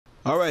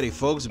Alrighty,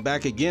 folks,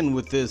 back again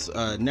with this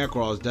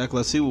Nekroz deck.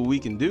 Let's see what we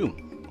can do.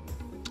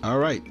 All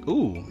right.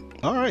 Ooh.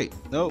 All right.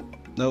 Nope.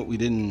 Nope. We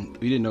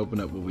didn't open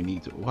up what we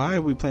need to. Why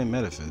are we playing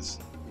Metaphys?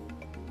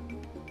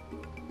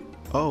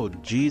 Oh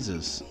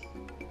Jesus.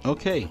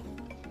 Okay.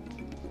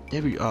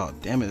 Debbie. Oh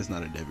damn it! It's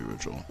not a Debbie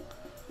ritual.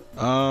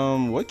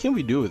 What can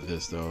we do with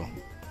this though?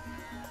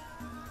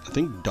 I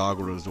think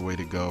Doggerel is the way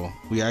to go.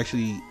 We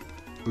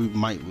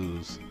might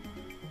lose.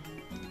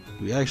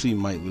 We actually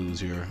might lose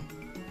here.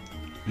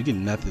 We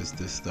can net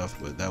this stuff,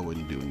 but that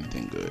wouldn't do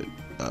anything good.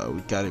 We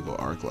gotta go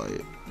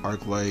Arclight.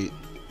 Arclight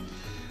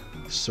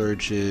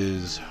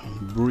searches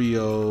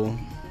YuGiOh,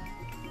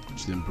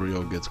 which then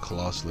YuGiOh gets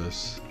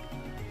Colossus.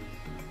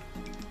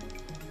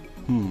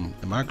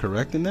 Am I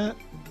correct in that?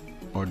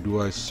 Or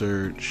do I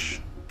search?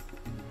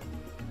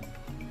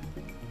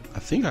 I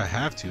think I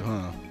have to,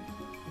 huh?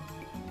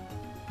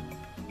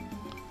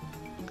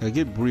 I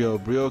get YuGiOh.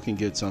 YuGiOh can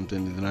get something,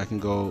 and then I can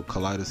go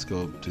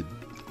Kaleidoscope to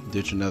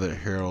ditch another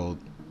Herald.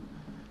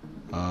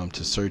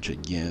 To search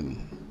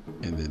again,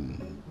 and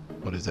then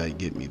what does that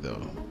get me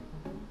though?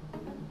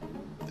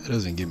 That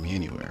doesn't get me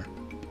anywhere.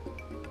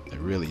 It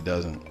really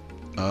doesn't.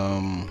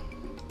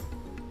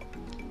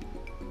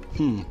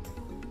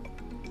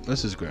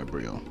 Let's just grab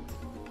YuGiOh.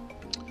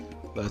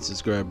 Let's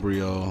just grab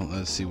YuGiOh.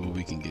 Let's see what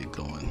we can get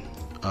going.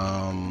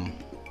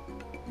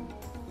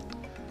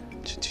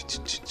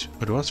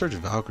 Or do I search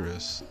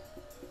Valkyries?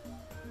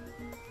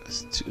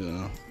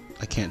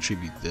 I can't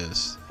tribute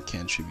this. I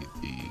can't tribute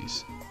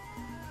these.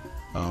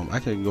 I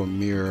can go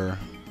mirror,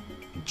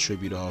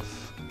 tribute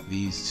off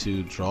these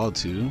two, draw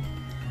two.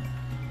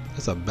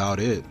 That's about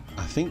it.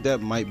 I think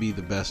that might be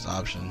the best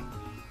option.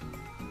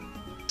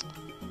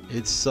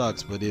 It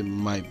sucks, but it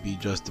might be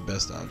just the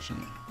best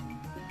option.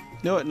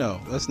 You know what? No,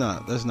 let's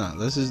not. Let's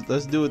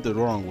do it the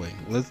wrong way.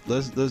 Let's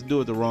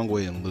do it the wrong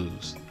way and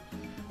lose.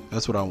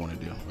 That's what I want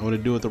to do. I want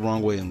to do it the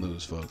wrong way and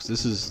lose, folks.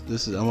 This is.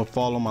 I'm gonna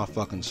fall on my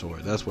fucking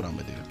sword. That's what I'm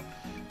gonna do.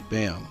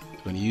 Bam.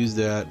 I'm gonna use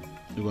that.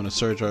 We're going to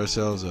search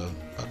ourselves a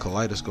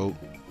Kaleidoscope.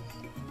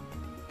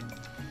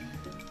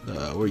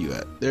 Where you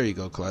at? There you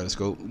go,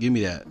 Kaleidoscope. Give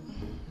me that.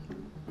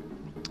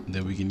 And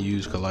then we can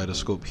use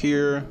Kaleidoscope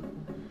here.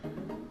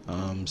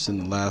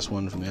 Send the last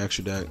one from the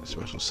extra deck.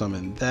 Special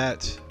summon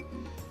that.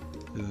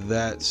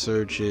 That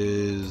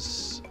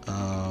searches.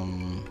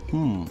 I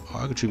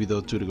contribute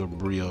those two to go to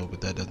YuGiOh,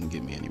 but that doesn't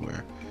get me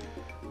anywhere.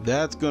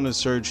 That's going to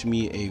search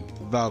me a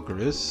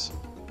Valkyries.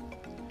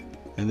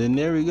 And then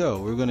there we go.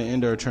 We're going to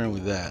end our turn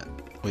with that.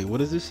 Wait, what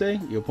does this say?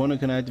 Your opponent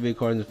can activate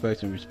cards and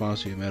effects in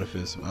response to your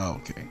Metaphys. Oh,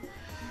 okay.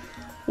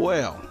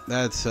 Well,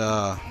 that's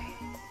oh,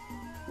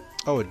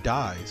 it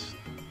dies.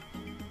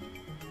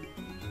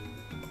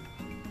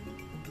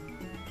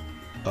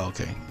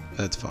 Okay,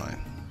 that's fine.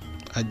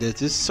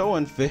 This is so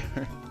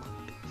unfair.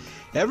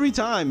 Every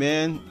time,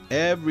 man.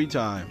 Every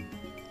time.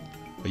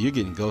 But you're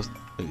getting Ghost.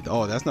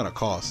 Oh, that's not a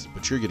cost,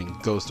 but you're getting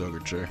Ghost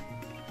Overture.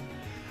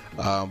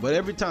 But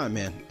every time,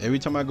 man, every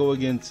time I go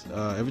against,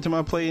 every time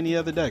I play any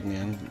other deck,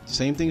 man,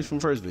 same things from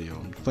first video.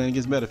 I'm playing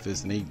against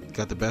Metaphys, and they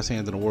got the best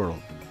hands in the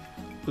world.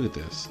 Look at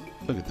this.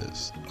 Look at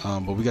this.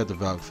 But we got the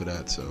Valk for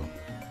that, so.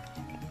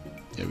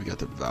 Yeah, we got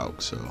the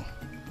Valk, so.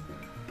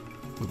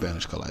 We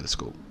banish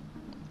Kaleidoscope.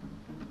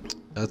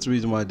 That's the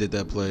reason why I did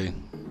that play.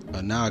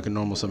 Now I can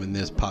normal summon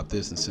this, pop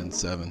this, and send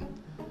 7.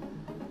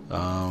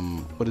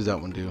 What does that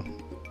one do?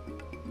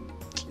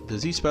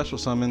 Does he special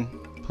summon?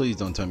 Please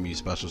don't tell me you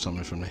special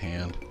summon from the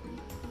hand.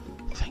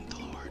 Thank the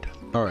Lord.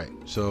 All right,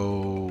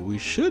 so we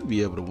should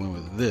be able to win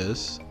with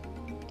this.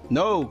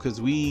 No, because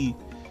we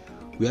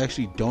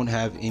actually don't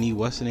have any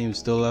what's the name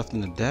still left in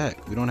the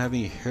deck. We don't have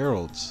any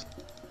heralds.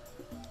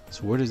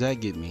 So where does that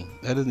get me?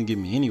 That doesn't get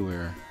me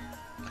anywhere.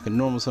 I can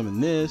normal summon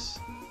this,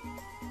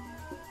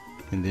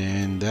 and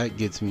then that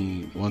gets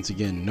me once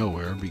again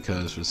nowhere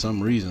because for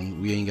some reason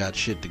we ain't got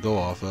shit to go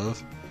off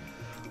of.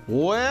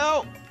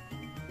 Well,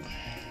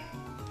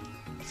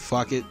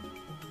 fuck it.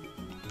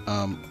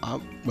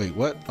 Wait,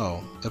 what?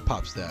 Oh, that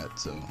pops that.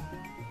 So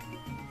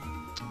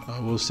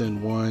we'll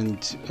send 1,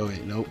 2. Oh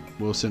wait, nope.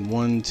 We'll send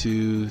 1,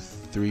 2,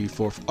 3,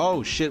 4.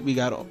 Oh shit, we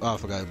got. Oh, I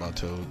forgot about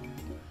Toad.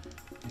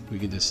 We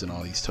can just send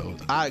all these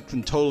Toads. I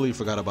totally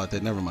forgot about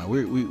that. Never mind.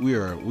 We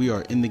are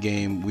in the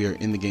game. We are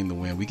in the game to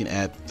win. We can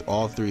add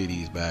all 3 of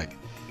these back.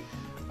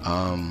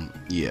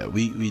 Yeah,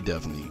 we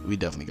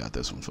definitely got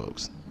this one,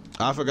 folks.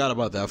 I forgot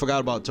about that. I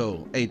forgot about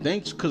Toad. Hey,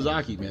 thanks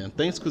Kazaki, man.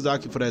 Thanks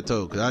Kazaki for that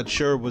Toad, because I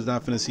sure was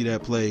not finna see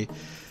that play,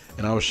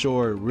 and I was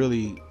sure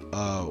really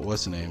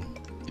what's the name?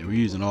 Yeah, we're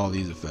using all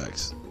these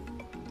effects.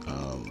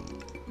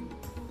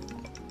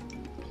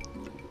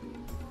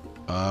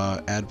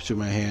 Add to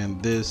my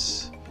hand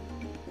this.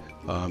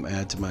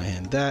 Add to my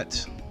hand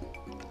that,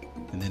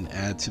 and then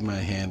add to my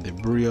hand the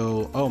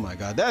YuGiOh. Oh my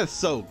god, that's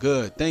so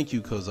good. Thank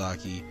you,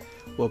 Kozaki.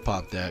 We'll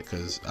pop that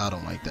because I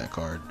don't like that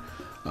card.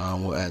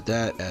 We'll add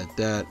that,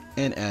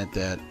 and add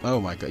that.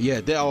 Oh my god,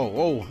 yeah.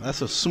 Oh,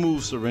 that's a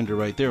smooth surrender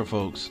right there,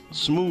 folks.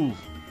 Smooth.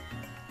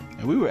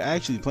 And we were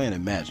actually playing a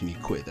match and he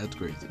quit. That's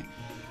crazy.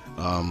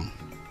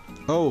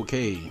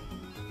 Okay.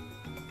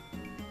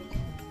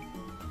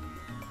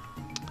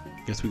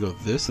 Guess we go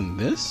this and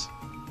this.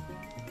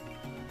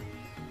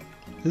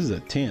 This is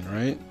a 10,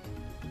 right?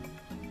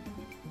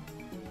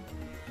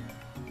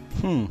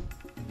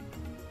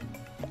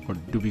 Or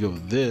do we go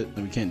this?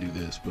 No, we can't do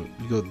this, but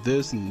we go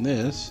this and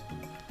this.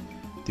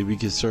 Then we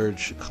can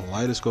search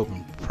Kaleidoscope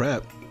and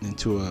Prep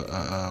into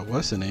a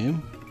what's the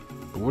name?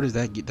 But where does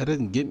that get? That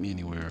doesn't get me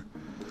anywhere.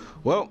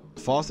 Well,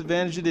 false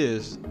advantage it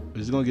is. We're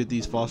just gonna get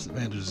these false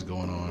advantages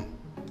going on.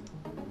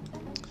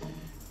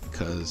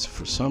 Because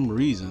for some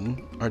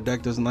reason, our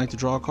deck doesn't like to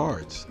draw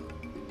cards.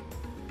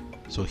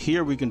 So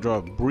here we can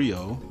draw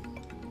Brio.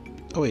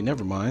 Oh wait,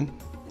 never mind.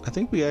 I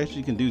think we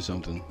actually can do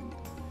something.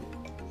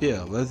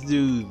 Yeah, let's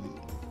do...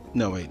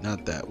 No, wait,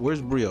 not that.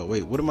 Where's Brio?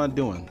 Wait, what am I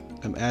doing?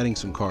 I'm adding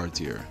some cards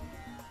here.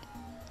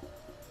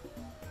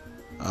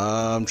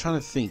 I'm trying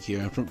to think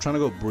here. I'm trying to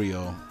go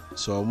Brio.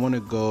 So I want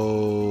to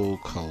go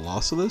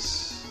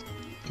Colossalus.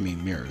 I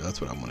mean Mirror.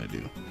 That's what I want to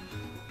do.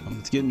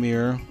 Let's get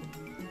Mirror.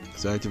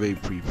 Let's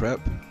activate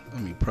pre-prep. I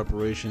mean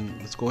preparation.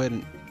 Let's go ahead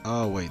and...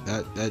 Oh wait,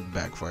 that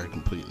backfired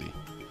completely.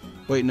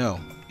 Wait,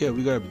 no. Yeah,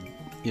 we got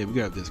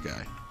this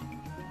guy.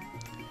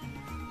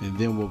 And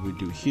then what we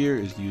do here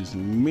is use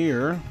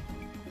Mirror.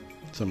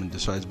 Someone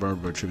decides burn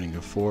by attributing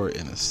a 4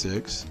 and a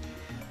 6.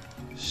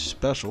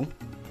 Special.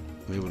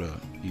 We're able to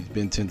use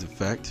Ben 10's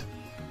effect.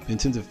 Ben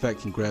 10's effect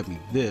can grab me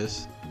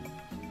this.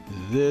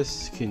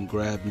 This can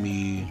grab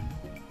me...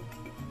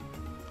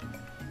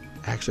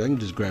 Actually, I can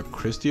just grab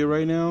Christia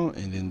right now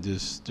and then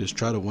just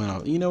try to win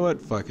off. You know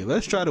what? Fuck it.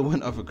 Let's try to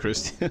win off of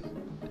Christia.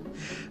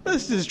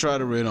 Let's just try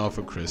to win off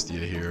of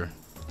Christia here.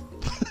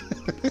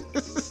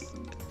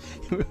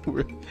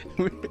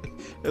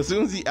 As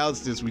soon as he outs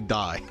this, we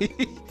die.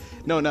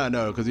 No,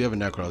 because we have a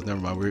Nekroz. Never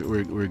mind.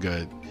 We're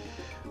good.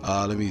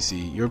 Let me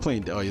see. You're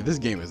playing. Oh yeah, this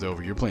game is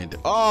over. You're playing.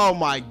 Oh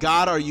my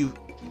God, are you?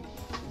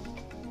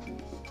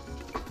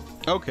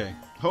 Okay,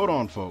 hold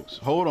on, folks.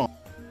 Hold on.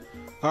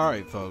 All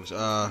right, folks.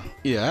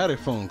 Yeah, I had a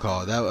phone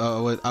call. That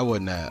I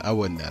wasn't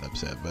that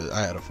upset, but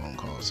I had a phone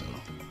call. So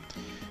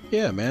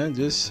yeah, man.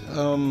 Just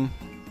I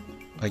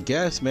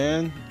guess,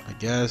 man. I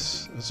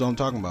guess that's what I'm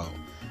talking about.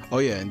 Oh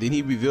yeah, and then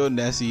he revealed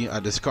Nessie. I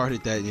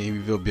discarded that, and he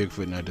revealed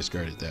Bigfoot, and I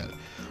discarded that.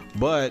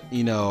 But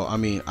you know, I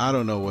mean, I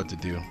don't know what to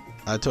do.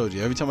 I told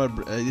you every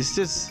time it's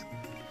just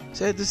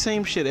said the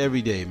same shit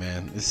every day,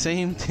 man. The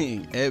same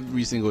thing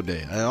every single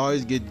day. I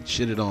always get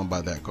shitted on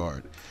by that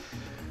card.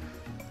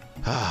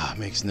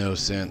 Makes no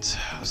sense.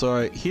 So all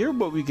right, here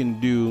what we can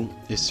do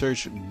is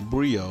search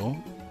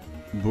Brio.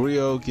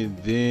 Brio can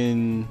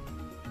then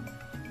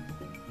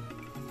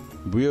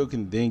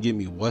get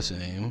me what's the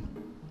name.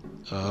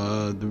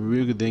 The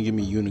Brio could then give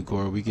me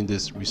Unicorn. We can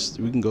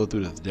go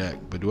through the deck.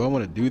 But do I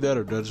want to do that,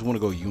 or do I just want to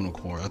go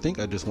Unicorn? I think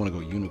I just want to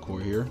go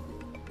Unicorn here,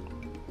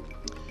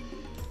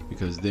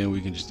 because then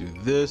we can just do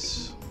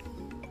this.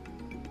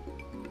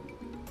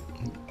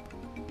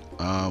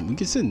 We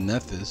can send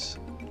Metaphys.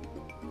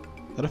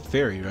 Is that a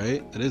fairy,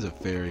 right? That is a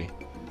fairy.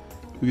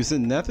 We can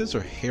send Metaphys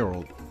or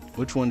Herald.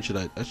 Which one should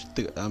I should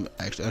think.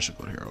 Actually, I should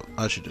go Herald.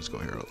 I should just go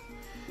Herald.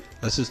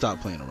 Let's just stop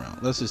playing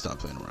around.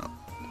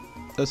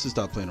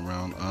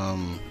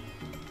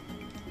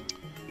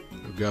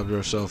 We grabbed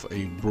ourselves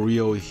a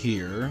Brio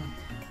here.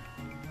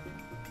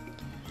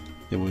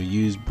 Then we'll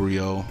use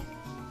Brio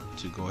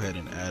to go ahead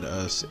and add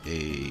us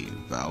a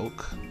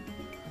Valk.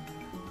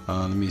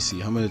 Let me see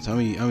how many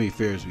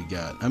fairies we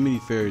got. How many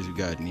fairies we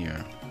got in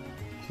here?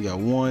 We got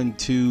 1,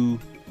 2.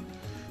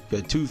 We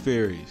got 2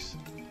 fairies.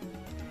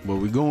 But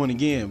we're going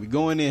again. We're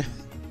going in.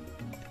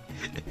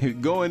 We're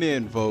going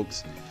in,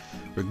 folks.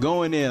 We're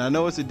going in. I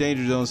know it's a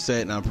Danger Zone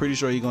set, and I'm pretty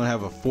sure he's gonna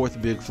have a 4th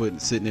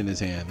Bigfoot sitting in his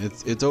hand.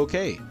 It's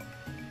okay.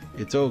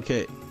 It's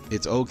okay.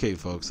 It's okay,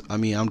 folks. I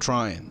mean, I'm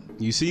trying.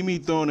 You see me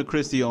throwing a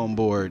Christie on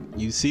board.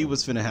 You see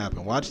what's finna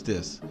happen. Watch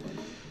this.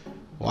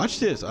 Watch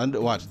this.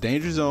 Watch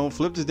Danger Zone.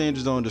 Flip this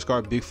Danger Zone.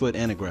 Discard Bigfoot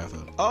and a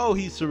Grapha. Oh,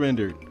 he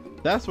surrendered.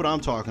 That's what I'm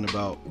talking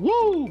about.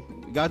 Woo!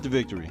 We got the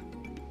victory.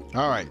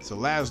 All right. So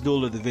last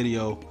duel of the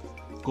video,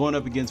 going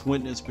up against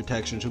Witness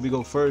Protection. Should we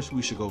go first?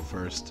 We should go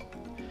first.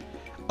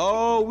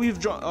 Oh, we've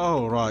drawn.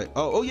 Oh, right.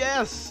 Oh,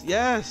 yes.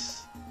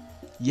 Yes.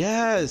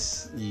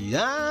 Yes.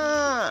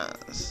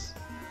 Yes.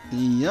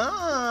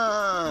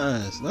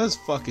 Yes. Let's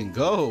fucking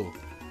go.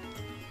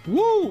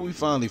 Woo. We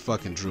finally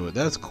fucking drew it.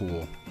 That's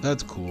cool.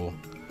 That's cool.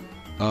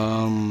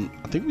 I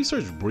think we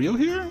searched Brio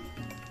here.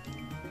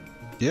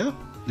 Yeah.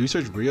 Do we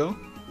search Brio?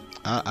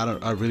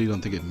 I really don't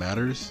think it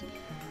matters.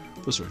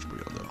 We'll search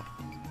Brio though.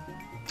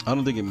 I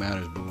don't think it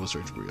matters, but we'll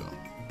search Brio.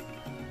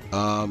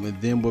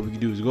 And then what we can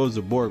do is go to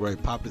the board, right?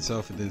 Pop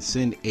itself and then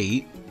send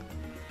 8.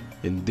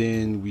 And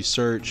then we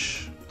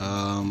search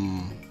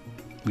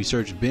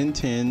Ben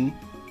 10.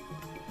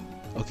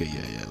 Okay,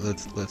 yeah.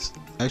 Let's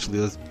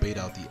bait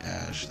out the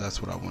Ash.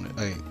 That's what I wanted.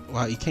 Hey,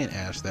 wow, you can't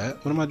Ash that.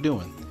 What am I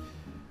doing?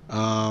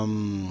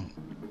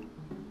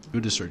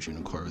 We'll just search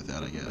Unicorn with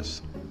that, I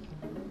guess.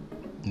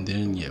 And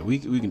then yeah, we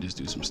can just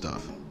do some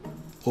stuff.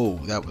 Oh,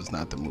 that was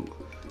not the move.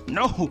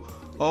 No!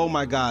 Oh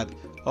my god.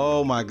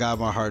 Oh my god,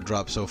 my heart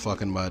dropped so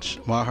fucking much.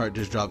 My heart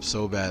just dropped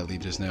so badly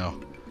just now.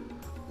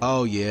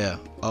 Oh yeah.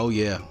 Oh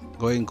yeah.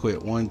 Go ahead and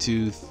quit. 1,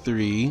 2,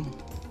 3,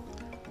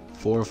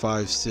 4,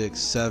 5, 6,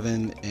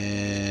 7,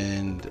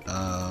 and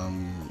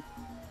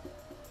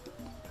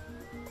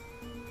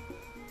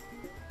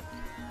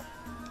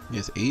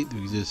yes, 8.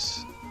 We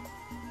just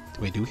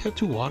wait. Do we have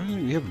 2 water?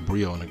 We have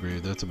Brio in the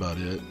grave. That's about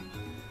it.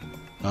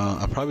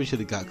 I probably should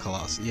have got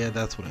Colossus. Yeah,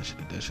 that's what I should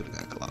have done. I should have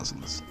got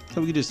Colossus.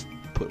 So we could just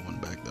put one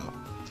back though.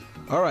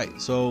 All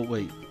right. So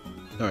wait.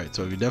 All right.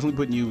 So we're definitely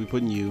putting you. We're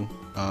putting you.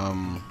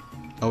 Oh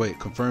wait.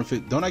 Confirm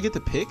fit. Don't I get to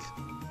pick?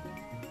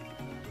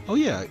 Oh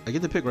yeah, I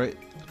get to pick, right?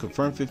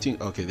 Confirm 15.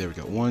 Okay, there we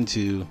go. 1,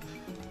 2,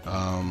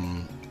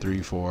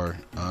 3, 4.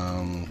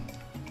 I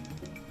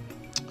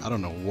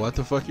don't know what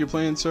the fuck you're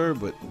playing, sir,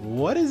 but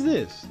what is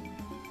this?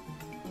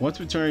 Once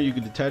per turn, you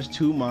can detach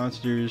 2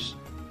 monsters.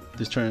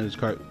 This turn, this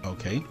card.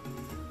 Okay.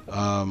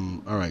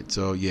 All right.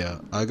 So yeah,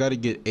 I got to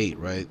get 8,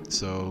 right?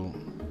 So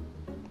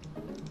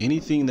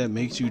anything that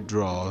makes you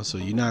draw. So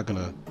you're not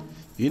gonna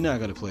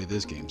play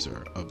this game,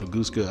 sir.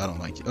 Baguska, I don't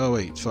like you. Oh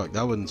wait, fuck.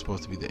 That wasn't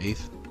supposed to be the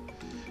 8th.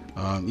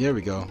 Here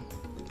we go.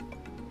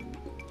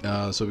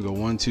 So we go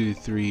 1, 2,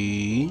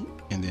 3,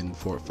 and then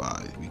 4,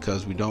 5,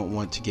 because we don't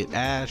want to get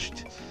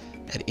ashed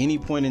at any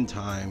point in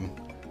time.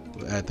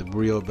 We'll add the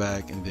Brio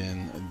back, and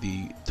then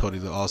the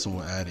Totally Awesome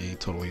will add a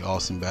Totally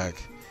Awesome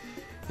back,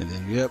 and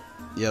then yep.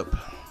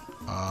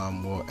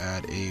 We'll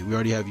add we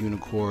already have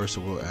Unicorn,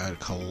 so we'll add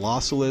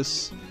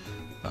Colossalus,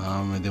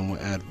 and then we'll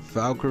add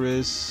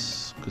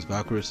Valkyrus, because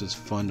Valkyrus is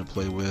fun to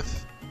play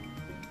with.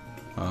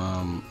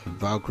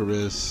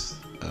 Valkyrus.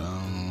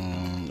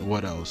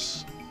 What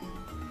else?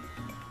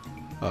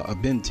 A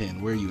Ben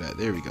 10. Where are you at?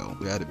 There we go.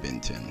 We added Ben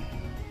 10.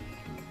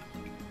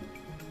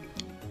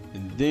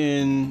 And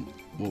then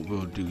what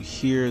we'll do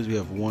here is we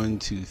have 1,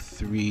 2,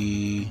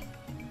 3.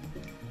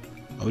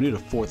 Oh, we need a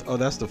 4th. Oh,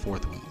 that's the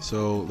 4th one.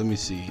 So let me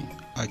see.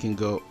 I can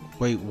go.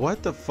 Wait,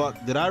 what the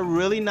fuck? Did I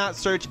really not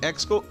search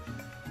Exco?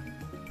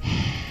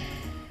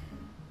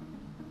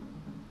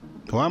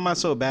 Why am I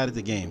so bad at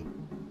the game?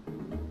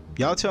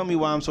 Y'all tell me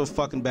why I'm so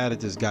fucking bad at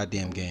this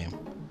goddamn game.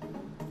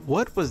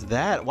 What was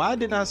that? Why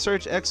didn't I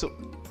search Exo?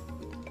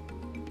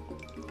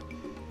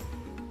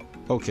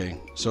 Okay,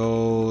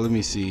 so let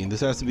me see. This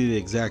has to be the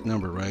exact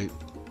number, right?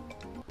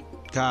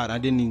 God, I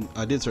did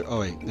search. Oh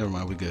wait, never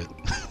mind. We good.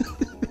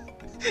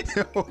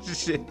 Oh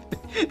shit.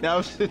 That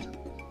was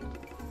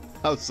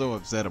I was so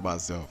upset at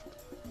myself.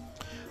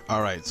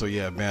 All right, so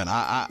yeah, man.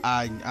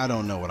 I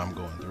don't know what I'm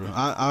going through.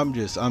 I'm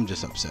just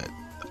upset.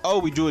 Oh,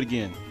 we drew it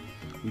again.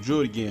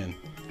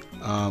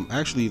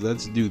 Actually,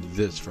 let's do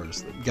this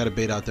first. Gotta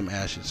bait out them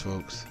ashes,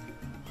 folks.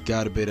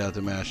 Gotta bait out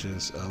them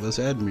ashes. Let's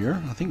add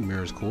mirror. I think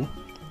mirror is cool.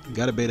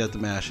 Gotta bait out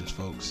them ashes,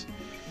 folks.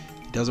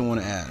 He doesn't want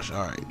to ash.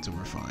 All right, so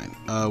we're fine.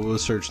 We'll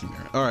search the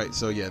mirror. All right,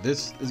 so yeah,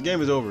 this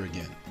game is over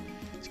again.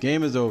 This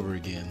game is over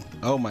again.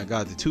 Oh my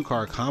God, the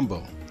 2-card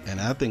combo. And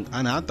I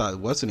thought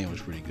what's the name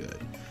was pretty good.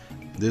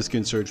 This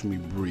can search me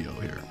Brio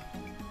here.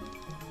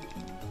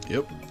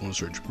 Yep, we'll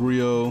search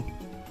Brio.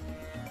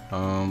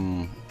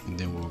 And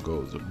then we'll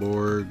go to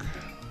Borg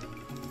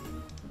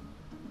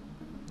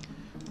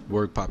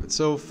pop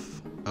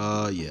itself.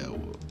 Yeah,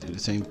 we'll do the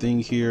same thing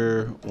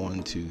here.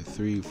 1, 2,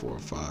 3, 4,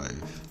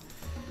 5,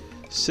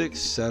 6,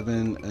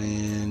 7,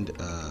 and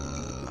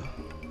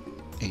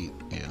 8.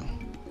 Yeah.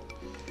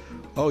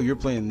 Oh, you're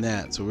playing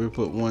that, so we'll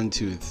put 1,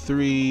 2,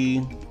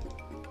 3.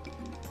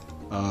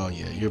 Oh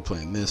yeah, you're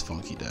playing this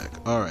funky deck.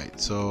 All right,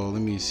 so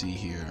let me see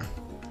here.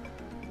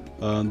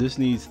 This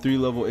needs 3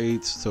 level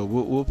 8s, so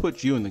we'll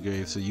put you in the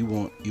grave, so you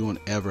won't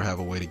ever have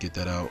a way to get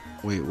that out.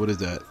 Wait, what is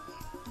that?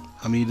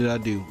 How many did I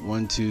do?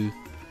 1, 2.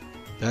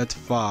 That's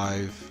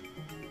 5.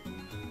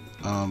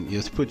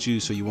 Let's put you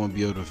so you won't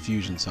be able to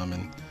fusion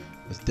summon.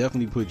 Let's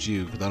definitely put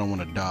you because I don't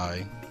want to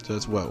die. So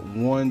that's what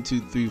 1, 2,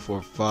 3,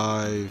 4,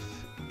 5,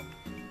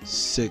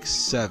 6,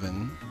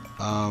 7.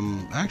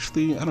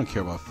 Actually, I don't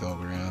care about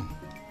Felgran.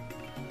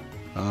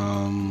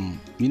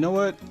 You know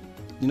what?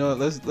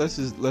 Let's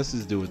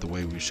just do it the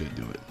way we should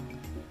do it.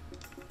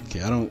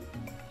 Okay, I don't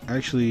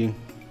actually.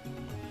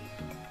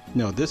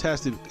 No, this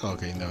has to.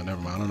 Okay, no,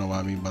 never mind. I don't know why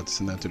I'm even about to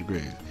send that to the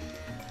grave.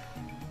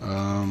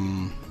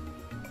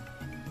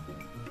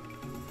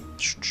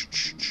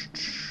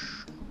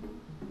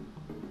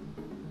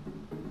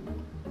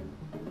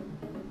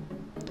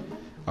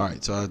 All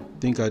right, so I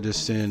think I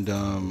just send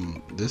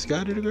this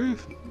guy to the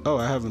grave. Oh,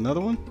 I have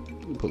another one.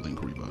 We'll put Link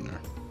Rebo in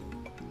there.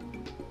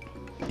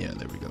 Yeah,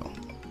 there we go.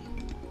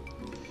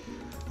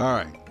 All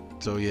right,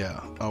 so yeah,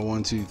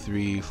 1, 2,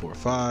 3, 4,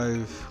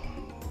 5,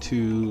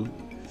 2,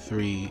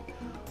 3,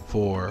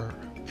 4,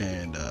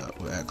 and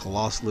we'll add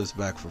Colossalus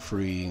back for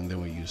free, and then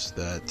we use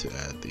that to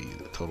add the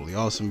Totally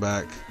Awesome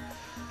back.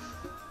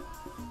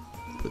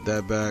 Put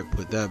that back.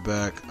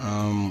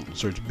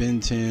 Search Ben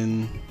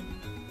 10.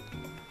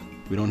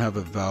 We don't have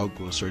a Valk.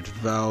 We'll search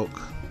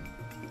Valk,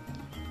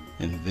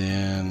 and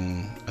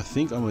then I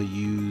think I'm gonna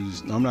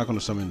use. No, I'm not gonna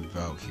summon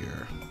Valk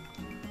here.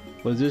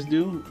 What does this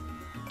do?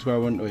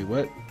 Wait,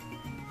 what?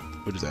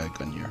 We'll just add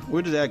Gunyear.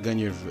 We'll just add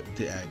Gunyear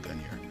to add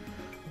Gunyear.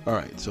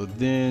 Alright, so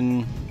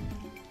then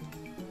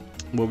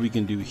what we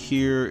can do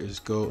here is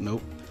go,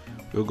 nope.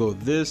 We'll go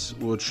this.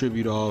 We'll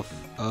tribute off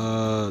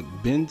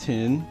Ben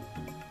 10.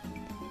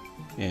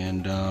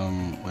 And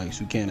like,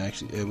 so we can't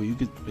actually. Well, you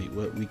could wait.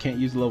 What? We can't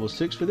use level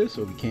 6 for this,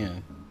 or we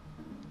can.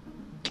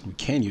 We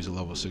can use a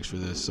level 6 for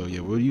this. So yeah,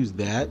 we'll use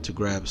that to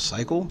grab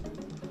Cycle.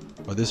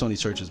 Or this only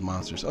searches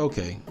monsters.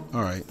 Okay.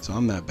 All right. So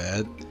I'm not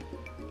bad.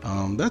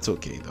 That's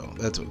okay though.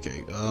 That's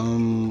okay.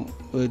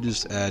 We'll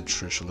just add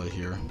Trishula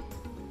here.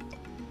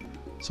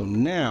 So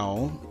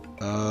now,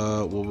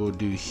 what we'll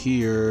do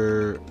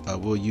here,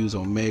 we'll use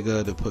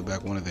Omega to put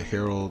back one of the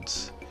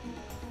heralds.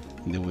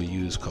 And then we'll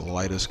use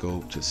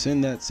Kaleidoscope to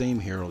send that same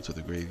herald to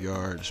the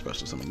graveyard.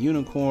 Special summon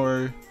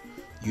Unicorn.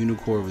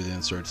 Unicorn will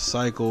then search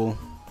Cycle.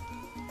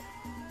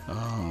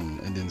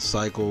 And then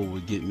Cycle will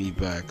get me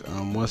back,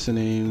 what's the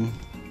name?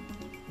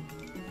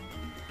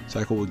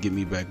 Cycle will get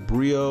me back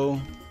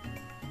Brio.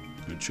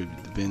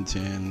 Attribute to Ben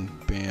 10.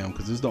 Bam,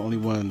 because this is the only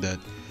one that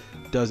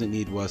doesn't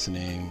need what's the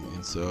name.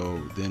 And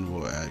so then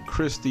we'll add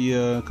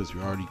Christia, because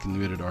we already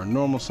committed our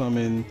normal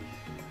summon.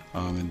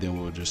 And then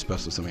we'll just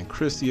special summon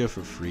Christia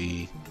for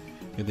free.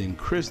 And then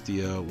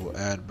Christia will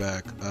add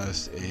back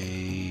us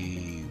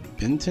a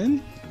Ben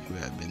 10.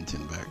 We'll add Ben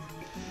 10 back.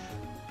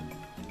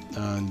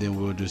 And then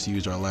we'll just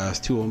use our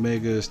last 2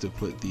 Omegas to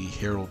put the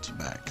heralds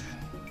back.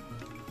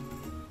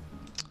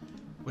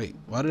 Wait,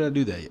 why did I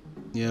do that?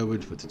 Yeah, we'll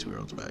put the 2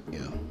 heralds back.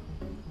 Yeah.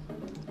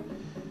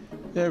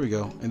 There we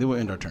go. And then we'll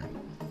end our turn.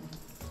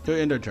 We'll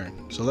end our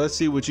turn. So let's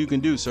see what you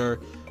can do, sir.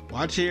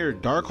 Watch here.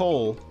 Dark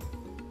Hole.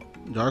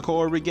 Dark Hole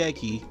or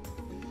Regeki.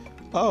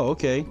 Oh,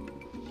 okay.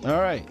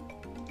 All right.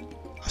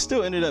 I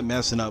still ended up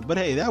messing up, but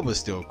hey, that was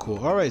still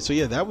cool. All right, so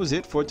yeah, that was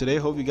it for today.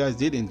 Hope you guys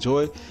did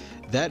enjoy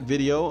that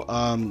video.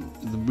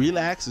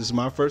 Relax, this is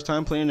my first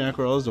time playing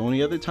Nekroz. The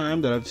only other time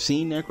that I've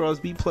seen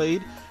Nekroz be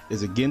played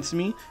is against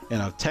me,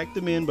 and I've teched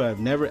them in, but I've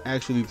never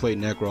actually played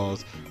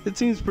Nekroz. It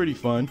seems pretty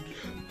fun,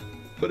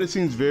 but it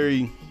seems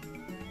very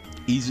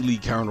easily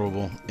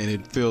counterable, and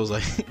it feels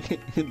like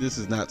this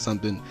is not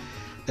something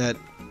that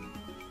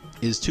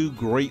is too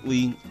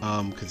greatly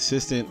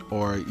consistent,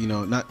 or, you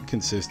know, not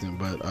consistent,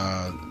 but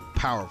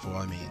powerful.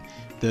 I mean,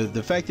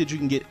 the fact that you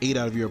can get 8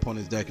 out of your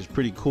opponent's deck is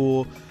pretty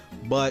cool,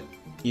 but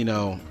you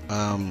know,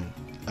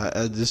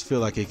 I just feel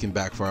like it can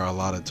backfire a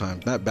lot of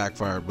times. Not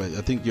backfire, but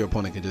I think your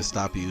opponent can just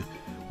stop you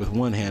with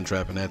one hand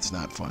trap, and that's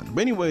not fun.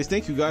 But anyways,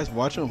 thank you guys for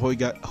watching.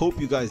 Hope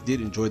you guys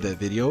did enjoy that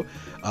video.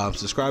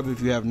 Subscribe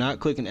if you have not.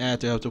 Click an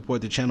ad to help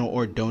support the channel,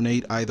 or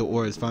donate. Either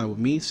or is fine with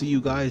me. See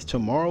you guys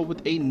tomorrow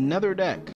with another deck.